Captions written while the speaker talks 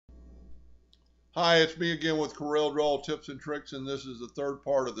Hi, it's me again with Corel Draw Tips and Tricks, and this is the third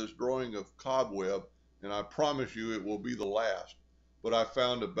part of this drawing of cobweb, and I promise you it will be the last. But I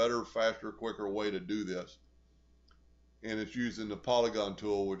found a better, faster, quicker way to do this, and it's using the polygon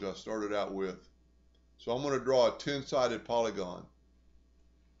tool, which I started out with. So I'm going to draw a 10-sided polygon.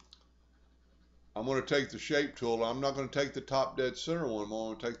 I'm going to take the shape tool. I'm not going to take the top dead center one. I'm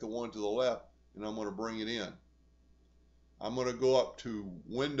going to take the one to the left, and I'm going to bring it in. I'm going to go up to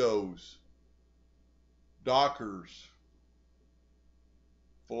Windows, Dockers,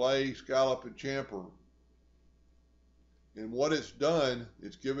 Fillet, Scallop, and Chamfer. And what it's done,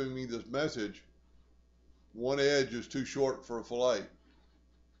 it's giving me this message, one edge is too short for a fillet.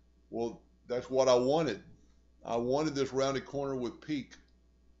 Well, that's what I wanted. I wanted this rounded corner with peak,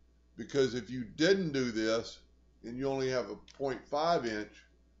 because if you didn't do this and you only have a 0.5 inch,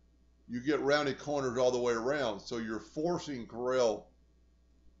 you get rounded corners all the way around. So you're forcing Corel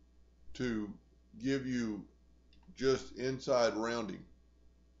to give you just inside rounding.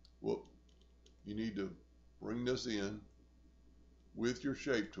 Well, you need to bring this in with your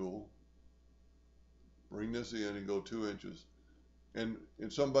shape tool. Bring this in and go 2 inches. And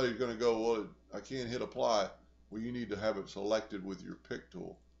somebody's going to go, well, I can't hit apply. Well, you need to have it selected with your pick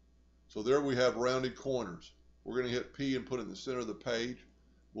tool. So there we have rounded corners. We're going to hit P and put it in the center of the page.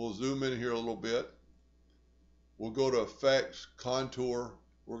 We'll zoom in here a little bit. We'll go to Effects, Contour.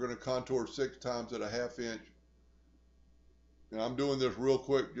 We're going to contour 6 times at a 1/2 inch. And I'm doing this real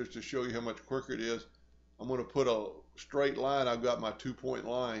quick just to show you how much quicker it is. I'm going to put a straight line. I've got my 2-point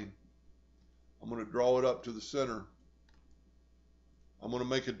line. I'm going to draw it up to the center. I'm going to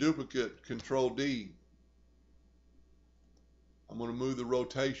make a duplicate, Control D. I'm going to move the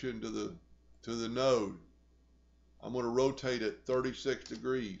rotation to the node. I'm going to rotate it 36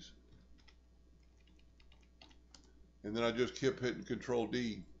 degrees. And then I just kept hitting Control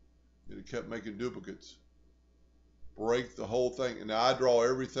D. And it kept making duplicates. Break the whole thing. And now I draw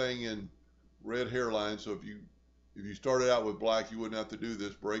everything in red hairline, so if you started out with black, you wouldn't have to do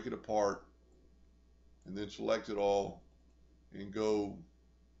this. Break it apart and then select it all and go.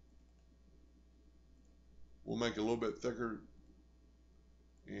 We'll make it a little bit thicker,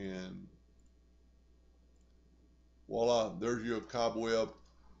 and voila, there's your cobweb.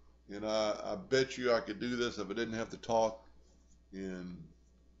 And I bet you I could do this if I didn't have to talk, and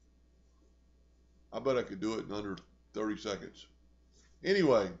I bet I could do it in under 30 seconds.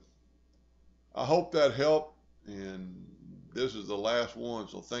 Anyway, I hope that helped, and this is the last one,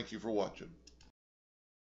 so thank you for watching.